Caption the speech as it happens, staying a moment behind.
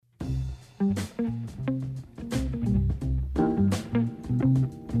This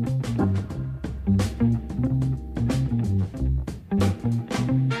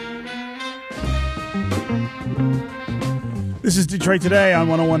is Detroit Today on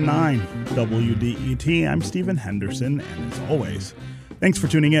 101.9 WDET. I'm Stephen Henderson, and as always, thanks for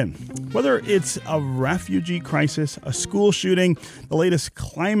tuning in. Whether it's a refugee crisis, a school shooting, the latest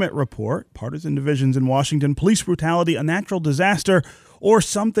climate report, partisan divisions in Washington, police brutality, a natural disaster, or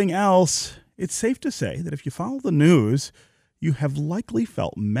something else, it's safe to say that if you follow the news, you have likely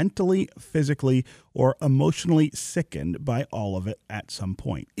felt mentally, physically, or emotionally sickened by all of it at some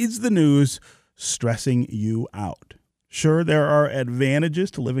point. Is the news stressing you out? Sure, there are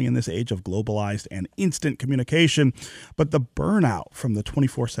advantages to living in this age of globalized and instant communication, but the burnout from the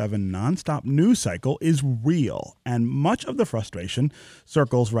 24/7 nonstop news cycle is real, and much of the frustration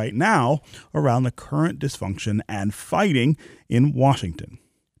circles right now around the current dysfunction and fighting in Washington.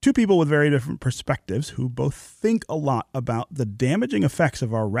 Two people with very different perspectives who both think a lot about the damaging effects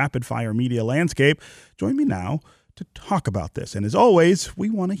of our rapid-fire media landscape join me now to talk about this. And as always, we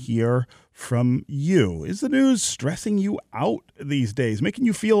want to hear from you. Is the news stressing you out these days, making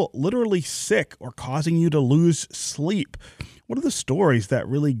you feel literally sick or causing you to lose sleep? What are the stories that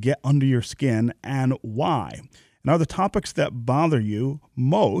really get under your skin and why? And are the topics that bother you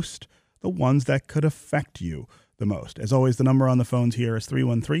most the ones that could affect you the most? As always, the number on the phones here is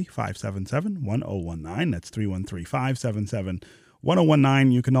 313-577-1019. That's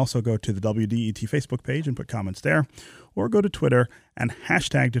 313-577-1019. You can also go to the WDET Facebook page and put comments there, or go to Twitter and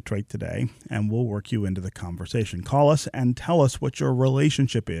hashtag Detroit Today, and we'll work you into the conversation. Call us and tell us what your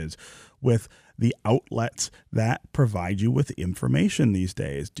relationship is with the outlets that provide you with information these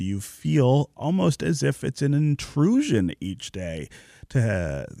days. Do you feel almost as if it's an intrusion each day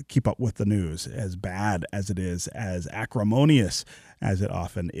to keep up with the news, as bad as it is, as acrimonious as it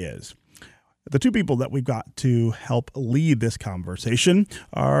often is? The two people that we've got to help lead this conversation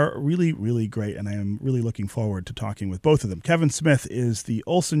are really, really great, and I am really looking forward to talking with both of them. Kevin Smith is the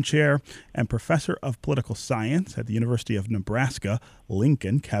Olson Chair and Professor of Political Science at the University of Nebraska,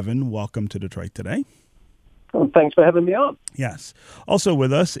 Lincoln. Kevin, welcome to Detroit Today. Well, thanks for having me on. Yes. Also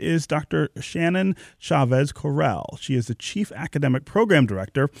with us is Dr. Shannon Chavez-Corral. She is the Chief Academic Program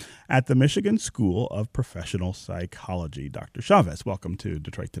Director at the Michigan School of Professional Psychology. Dr. Chavez, welcome to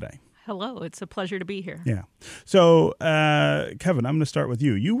Detroit Today. Hello. It's a pleasure to be here. Yeah. So, Kevin, I'm going to start with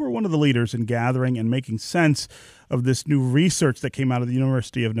you. You were one of the leaders in gathering and making sense of this new research that came out of the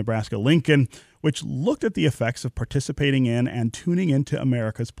University of Nebraska-Lincoln, which looked at the effects of participating in and tuning into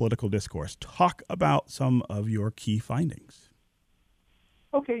America's political discourse. Talk about some of your key findings.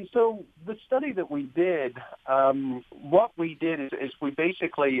 Okay, so the study that we did, what we did is we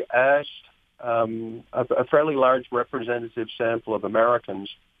basically asked a fairly large representative sample of Americans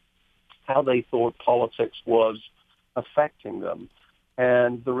how they thought politics was affecting them.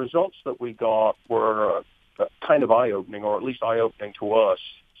 And the results that we got were kind of eye-opening, or at least eye-opening to us.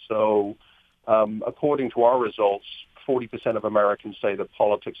 So according to our results, 40% of Americans say that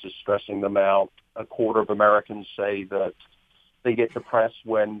politics is stressing them out. A quarter of Americans say that they get depressed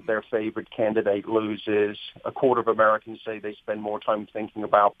when their favorite candidate loses. A quarter of Americans say they spend more time thinking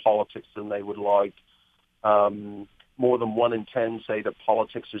about politics than they would like. More than 1 in 10 say that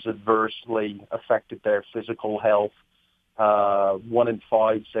politics has adversely affected their physical health. 1 in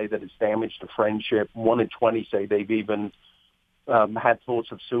 5 say that it's damaged a friendship. 1 in 20 say they've even had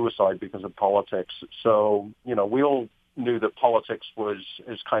thoughts of suicide because of politics. So, you know, we all knew that politics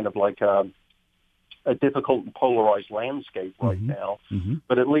is kind of like a difficult and polarized landscape right now. Mm-hmm.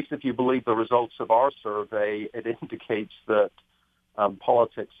 But at least if you believe the results of our survey, it indicates that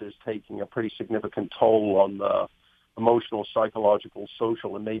politics is taking a pretty significant toll on the emotional, psychological,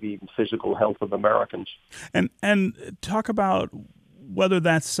 social, and maybe even physical health of Americans. And talk about whether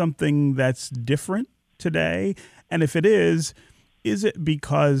that's something that's different today, and if it is it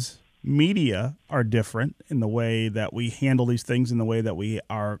because media are different in the way that we handle these things, in the way that we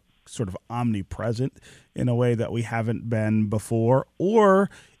are sort of omnipresent in a way that we haven't been before, or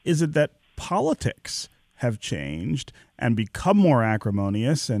is it that politics have changed and become more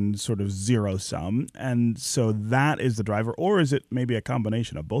acrimonious and sort of zero-sum, and so that is the driver, or is it maybe a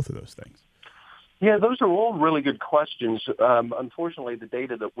combination of both of those things? Yeah, those are all really good questions. Unfortunately, the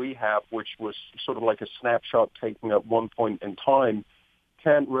data that we have, which was sort of like a snapshot taken at one point in time,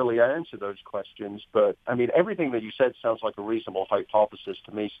 can't really answer those questions. But, I mean, everything that you said sounds like a reasonable hypothesis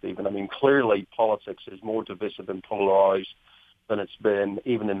to me, Stephen. I mean, clearly politics is more divisive and polarized than it's been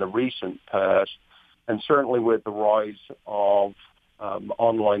even in the recent past. And certainly with the rise of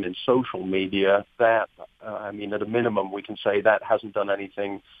online and social media, that, I mean, at a minimum, we can say that hasn't done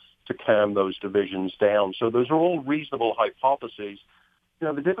anything calm those divisions down. So those are all reasonable hypotheses.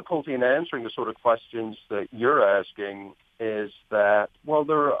 The difficulty in answering the sort of questions that you're asking is that, well,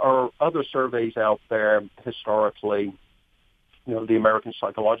 there are other surveys out there historically. The American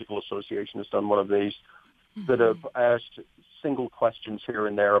Psychological Association has done one of these that have asked single questions here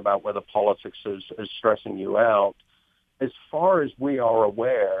and there about whether politics is stressing you out. As far as we are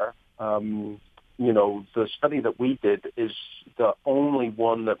aware, the study that we did is the only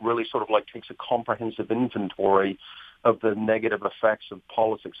one that really sort of like takes a comprehensive inventory of the negative effects of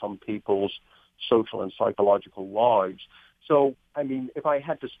politics on people's social and psychological lives. So, if I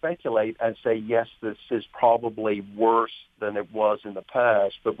had to speculate, I'd say, yes, this is probably worse than it was in the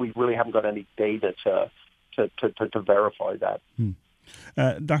past, but we really haven't got any data to verify that.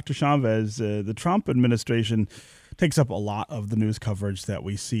 Dr. Chavez, the Trump administration takes up a lot of the news coverage that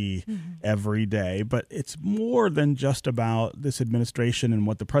we see every day, but it's more than just about this administration and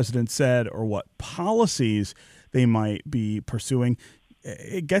what the president said or what policies they might be pursuing.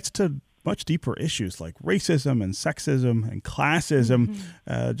 It gets to much deeper issues like racism and sexism and classism.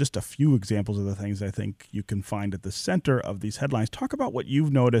 Just a few examples of the things I think you can find at the center of these headlines. Talk about what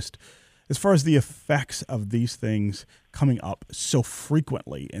you've noticed as far as the effects of these things coming up so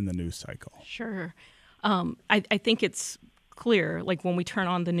frequently in the news cycle. Sure. I think it's clear, like when we turn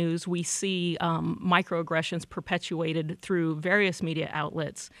on the news, we see microaggressions perpetuated through various media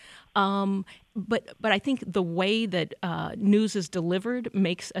outlets. But I think the way that news is delivered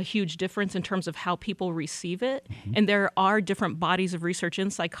makes a huge difference in terms of how people receive it. And there are different bodies of research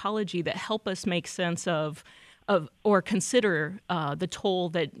in psychology that help us make sense of or consider the toll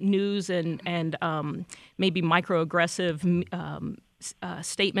that news and maybe microaggressive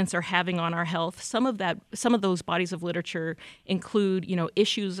statements are having on our health. Some of those bodies of literature include,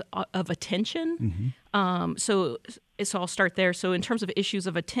 issues of attention. So I'll start there. So in terms of issues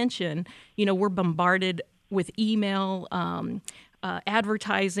of attention, we're bombarded with email,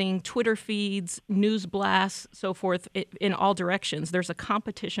 advertising, Twitter feeds, news blasts, so forth, in all directions. There's a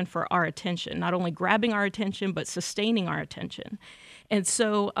competition for our attention, not only grabbing our attention, but sustaining our attention. And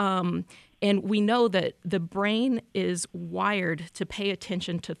so, and we know that the brain is wired to pay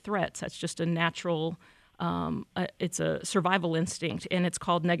attention to threats. That's just a natural, it's a survival instinct, and it's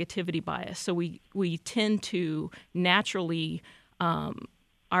called negativity bias. So we tend to naturally,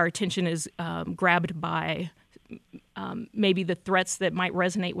 our attention is grabbed by maybe the threats that might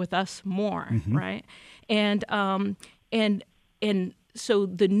resonate with us more, right? And so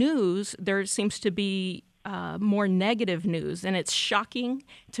the news, there seems to be more negative news, and it's shocking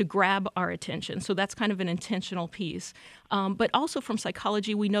to grab our attention. So that's kind of an intentional piece. But also from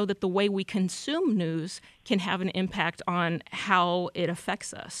psychology, we know that the way we consume news can have an impact on how it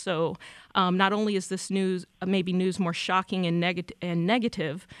affects us. So not only is this news, maybe news more shocking and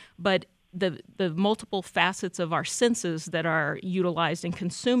negative, but the multiple facets of our senses that are utilized in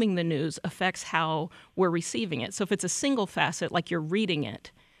consuming the news affects how we're receiving it. So if it's a single facet, like you're reading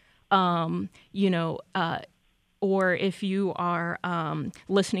it, or if you are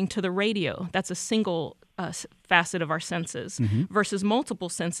listening to the radio, that's a single facet of our senses, versus multiple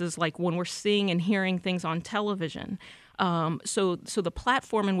senses, like when we're seeing and hearing things on television. So the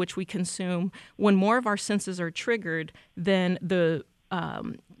platform in which we consume, when more of our senses are triggered, then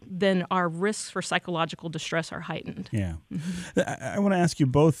then our risks for psychological distress are heightened. Yeah. I want to ask you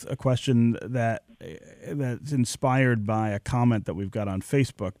both a question that's inspired by a comment that we've got on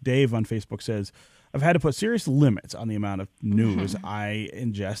Facebook. Dave on Facebook says, I've had to put serious limits on the amount of news I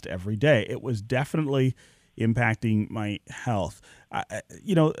ingest every day. It was definitely impacting my health.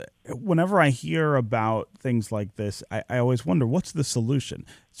 Whenever I hear about things like this, I always wonder, what's the solution?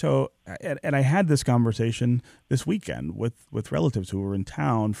 So, and I had this conversation this weekend with relatives who were in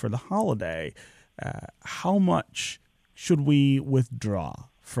town for the holiday. How much should we withdraw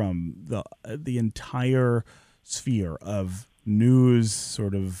from the entire sphere of news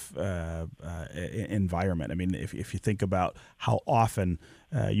sort of environment? I mean, if you think about how often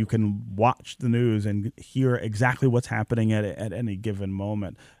you can watch the news and hear exactly what's happening at any given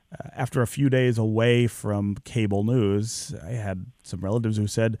moment. After a few days away from cable news, I had some relatives who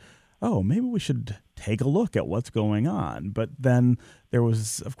said, oh, maybe we should take a look at what's going on. But then there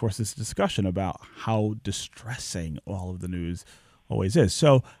was, of course, this discussion about how distressing all of the news always is.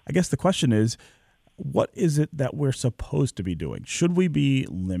 So I guess the question is, what is it that we're supposed to be doing? Should we be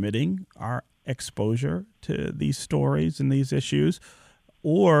limiting our exposure to these stories and these issues?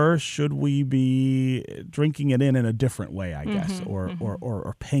 Or should we be drinking it in a different way, I guess,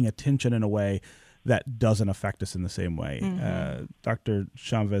 or paying attention in a way that doesn't affect us in the same way. Dr.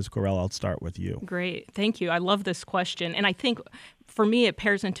 Chavez Corral, I'll start with you. Great. Thank you. I love this question. And I think for me, it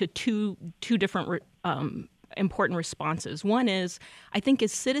pairs into two different important responses. One is, I think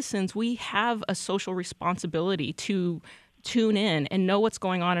as citizens, we have a social responsibility to tune in and know what's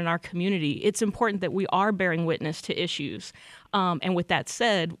going on in our community. It's important that we are bearing witness to issues. And with that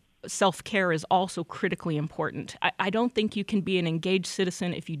said, self-care is also critically important. I don't think you can be an engaged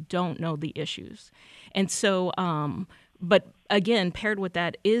citizen if you don't know the issues. And so, but again, paired with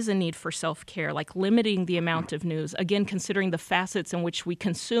that is a need for self-care, like limiting the amount of news. Again, considering the facets in which we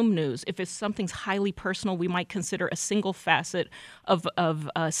consume news. If it's something's highly personal, we might consider a single facet of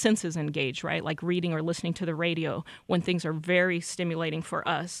senses engaged, right? Like reading or listening to the radio when things are very stimulating for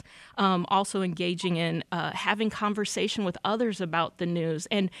us. Also engaging in having conversation with others about the news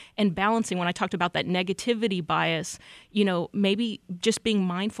and balancing. When I talked about that negativity bias, maybe just being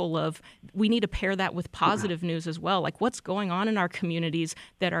mindful of, we need to pair that with positive news as well. Like what's going on in our communities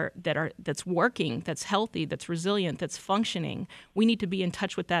that's working, that's healthy, that's resilient, that's functioning. We need to be in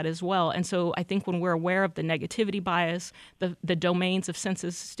touch with that as well. And so I think when we're aware of the negativity bias, the domains of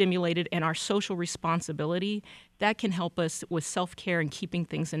senses stimulated, and our social responsibility, that can help us with self-care and keeping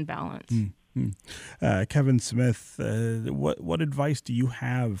things in balance. Kevin Smith, what advice do you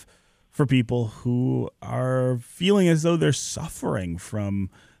have for people who are feeling as though they're suffering from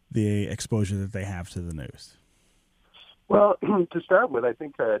the exposure that they have to the news? Well, to start with, I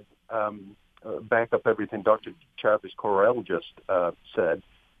think I'd back up everything Dr. Chavez Corral just said.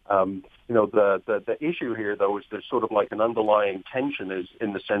 The issue here, though, is there's sort of like an underlying tension, is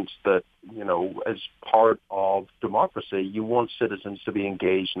in the sense that, as part of democracy, you want citizens to be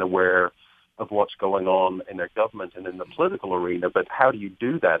engaged and aware of what's going on in their government and in the political arena. But how do you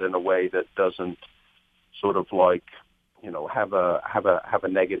do that in a way that doesn't sort of like, have a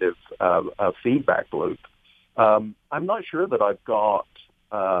negative feedback loop? I'm not sure that I've got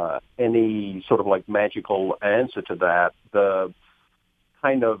any sort of like magical answer to that. The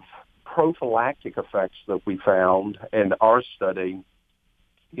kind of prophylactic effects that we found in our study,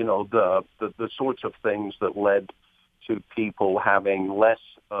 the sorts of things that led to people having less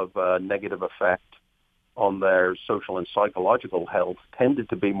of a negative effect on their social and psychological health tended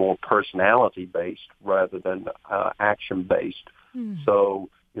to be more personality-based rather than action-based. So,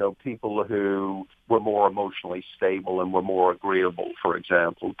 people who were more emotionally stable and were more agreeable, for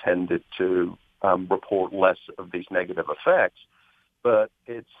example, tended to report less of these negative effects. But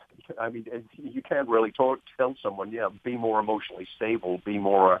you can't really tell someone, be more emotionally stable, be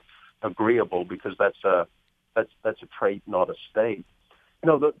more agreeable, because that's a trait, not a state.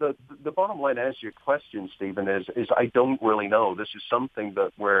 The bottom line to answer your question, Stephen, is I don't really know. This is something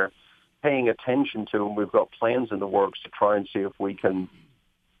that we're paying attention to, and we've got plans in the works to try and see if we can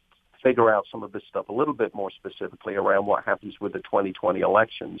figure out some of this stuff a little bit more specifically around what happens with the 2020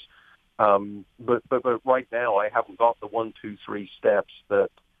 elections. But right now, I haven't got the 1, 2, 3 steps that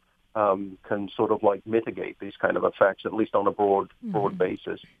can sort of like mitigate these kind of effects, at least on a broad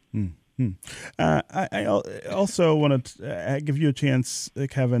basis. I also want to give you a chance,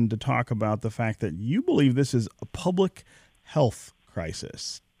 Kevin, to talk about the fact that you believe this is a public health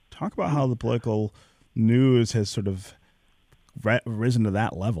crisis. Talk about how the political news has sort of risen to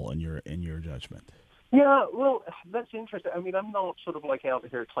that level in your judgment. Yeah, well, that's interesting. I'm not sort of like out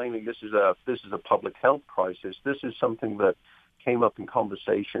here claiming this is a public health crisis. This is something that came up in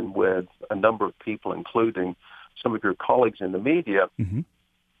conversation with a number of people, including some of your colleagues in the media. Mm-hmm.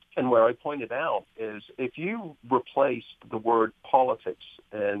 And where I pointed out is, if you replaced the word politics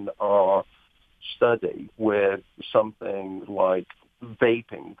in our study with something like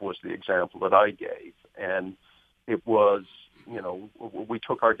vaping was the example that I gave, and it was, we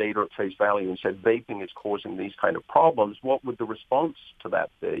took our data at face value and said vaping is causing these kind of problems, what would the response to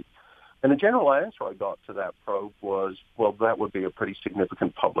that be? And the general answer I got to that probe was, well, that would be a pretty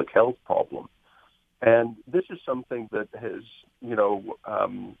significant public health problem. And this is something that has, we've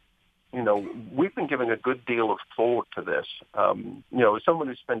been giving a good deal of thought to this. As someone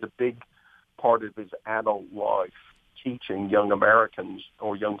who spent a big part of his adult life teaching young Americans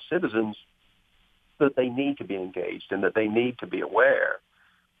or young citizens that they need to be engaged and that they need to be aware,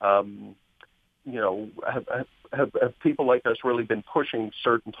 have people like us really been pushing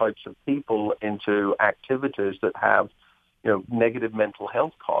certain types of people into activities that have, negative mental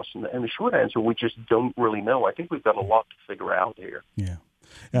health costs? And the short answer, we just don't really know. I think we've got a lot to figure out here. Yeah.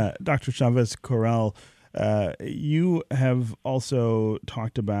 Dr. Chavez Corral, you have also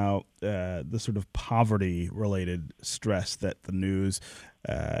talked about the sort of poverty-related stress that the news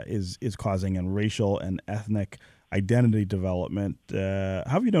is causing, and racial and ethnic identity development. How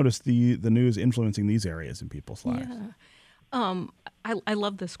have you noticed the news influencing these areas in people's lives? Yeah. I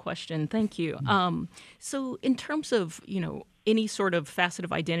love this question. Thank you. So in terms of, any sort of facet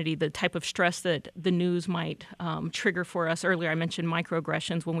of identity, the type of stress that the news might trigger for us. Earlier, I mentioned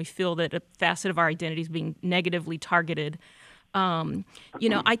microaggressions when we feel that a facet of our identity is being negatively targeted.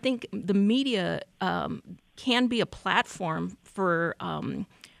 I think the media can be a platform for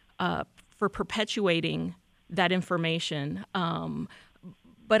perpetuating that information.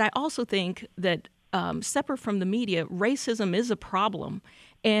 But I also think that separate from the media, racism is a problem,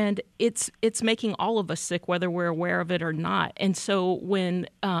 and it's making all of us sick, whether we're aware of it or not. And so when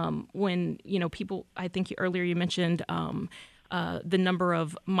people, I think earlier you mentioned the number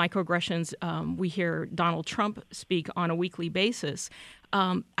of microaggressions we hear Donald Trump speak on a weekly basis.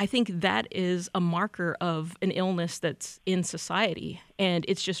 I think that is a marker of an illness that's in society, and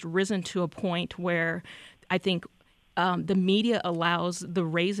it's just risen to a point where I think the media allows the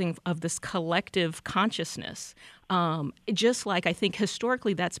raising of this collective consciousness. Just like I think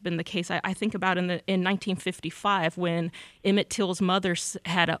historically that's been the case. I think about in 1955 when Emmett Till's mother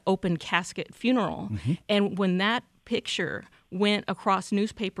had an open casket funeral. Mm-hmm. And when that picture went across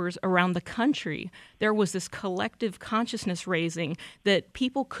newspapers around the country, there was this collective consciousness raising that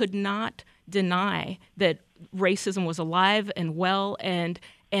people could not deny that racism was alive and well, and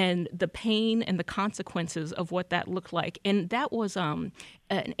the pain and the consequences of what that looked like. And that was an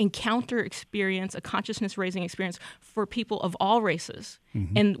encounter experience, a consciousness-raising experience for people of all races.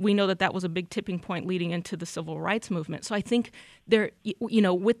 Mm-hmm. And we know that that was a big tipping point leading into the civil rights movement. So I think there,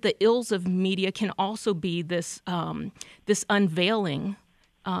 with the ills of media can also be this unveiling.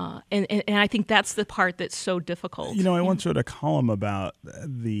 And I think that's the part that's so difficult. I once wrote a column about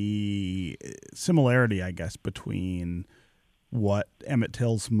the similarity, I guess, between what Emmett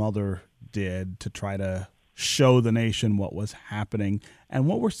Till's mother did to try to show the nation what was happening and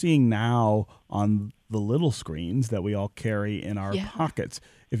what we're seeing now on the little screens that we all carry in our pockets.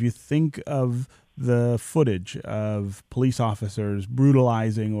 If you think of the footage of police officers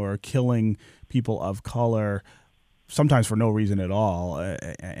brutalizing or killing people of color, sometimes for no reason at all,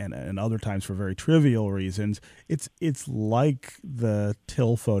 and other times for very trivial reasons, it's like the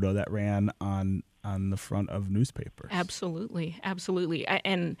Till photo that ran on the front of newspapers. Absolutely.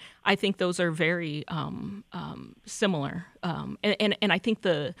 And I think those are very similar. And I think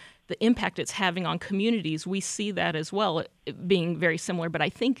the impact it's having on communities, we see that as well, being very similar. But I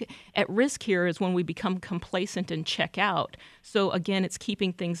think at risk here is when we become complacent and check out. So again, it's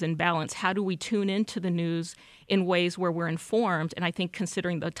keeping things in balance. How do we tune into the news in ways where we're informed? And I think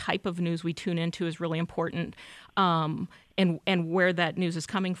considering the type of news we tune into is really important, and where that news is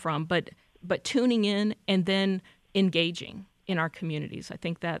coming from. But tuning in and then engaging in our communities, I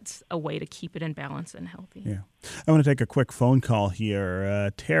think that's a way to keep it in balance and healthy. Yeah. I want to take a quick phone call here.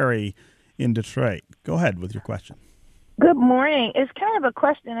 Terry in Detroit. Go ahead with your question. Good morning. It's kind of a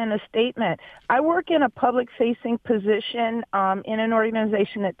question and a statement. I work in a public-facing position in an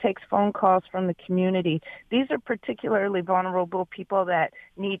organization that takes phone calls from the community. These are particularly vulnerable people that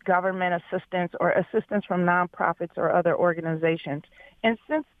need government assistance or assistance from nonprofits or other organizations. And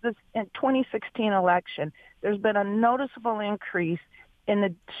since this in 2016 election, there's been a noticeable increase in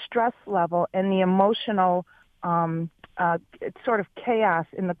the stress level and the emotional sort of chaos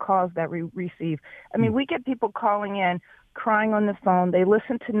in the calls that we receive. I mean, we get people calling in, crying on the phone. They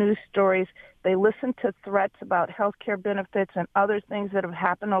listen to news stories. They listen to threats about health care benefits and other things that have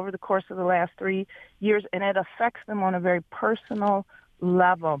happened over the course of the last 3 years, and it affects them on a very personal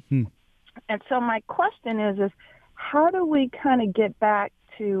level. And so my question is how do we kind of get back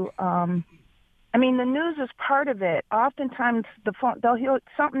to the news is part of it. Oftentimes they'll hear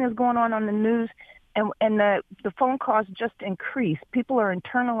something is going on the news, and the phone calls just increase. People are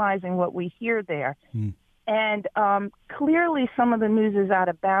internalizing what we hear there. And clearly some of the news is out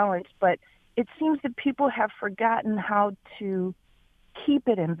of balance, but it seems that people have forgotten how to keep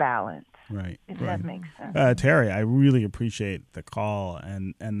it in balance. Right. If that makes sense. Terry, I really appreciate the call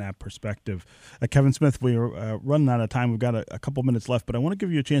and that perspective. Kevin Smith, we're running out of time. We've got a couple minutes left, but I want to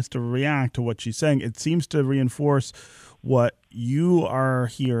give you a chance to react to what she's saying. It seems to reinforce what you are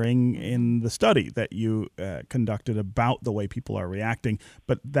hearing in the study that you conducted about the way people are reacting.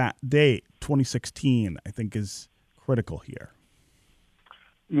 But that date, 2016, I think is critical here.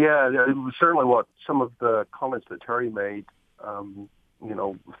 Yeah, it was certainly what some of the comments that Terry made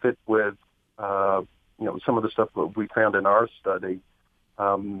fit with, some of the stuff that we found in our study,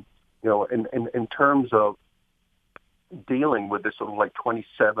 in terms of dealing with this sort of like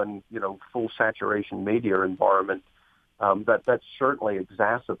 27, full saturation media environment, that's certainly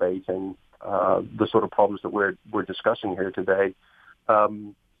exacerbating the sort of problems that we're discussing here today.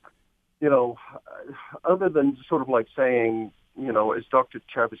 Other than sort of like saying, as Dr.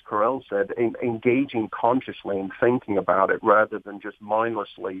 Chavez Carrel said, engaging consciously and thinking about it rather than just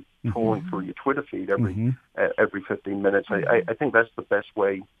mindlessly trolling through your Twitter feed every 15 minutes. I think that's the best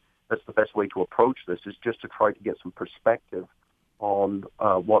way. That's the best way to approach this, is just to try to get some perspective on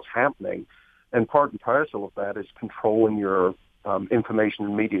what's happening. And part and parcel of that is controlling your information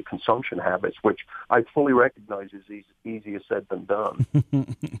and media consumption habits, which I fully recognize is easier said than done.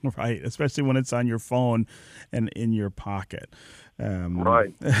 Right, especially when it's on your phone and in your pocket.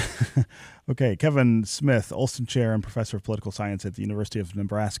 Right. Okay, Kevin Smith, Olson Chair and Professor of Political Science at the University of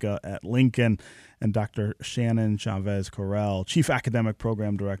Nebraska at Lincoln, and Dr. Shannon Chavez Carrel, Chief Academic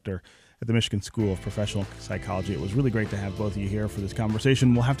Program Director at the Michigan School of Professional Psychology. It was really great to have both of you here for this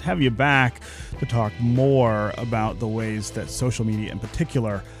conversation. We'll have to have you back to talk more about the ways that social media in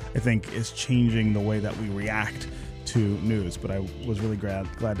particular, I think, is changing the way that we react to news. But I was really glad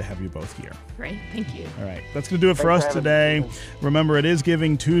to have you both here. Great. Thank you. All right. That's going to do it for us today. Remember, it is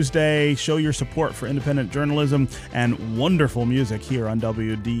Giving Tuesday. Show your support for independent journalism and wonderful music here on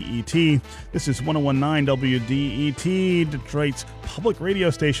WDET. This is 101.9 WDET, Detroit's public radio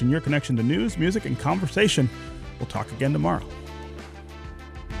station, your connection to news, music, and conversation. We'll talk again tomorrow.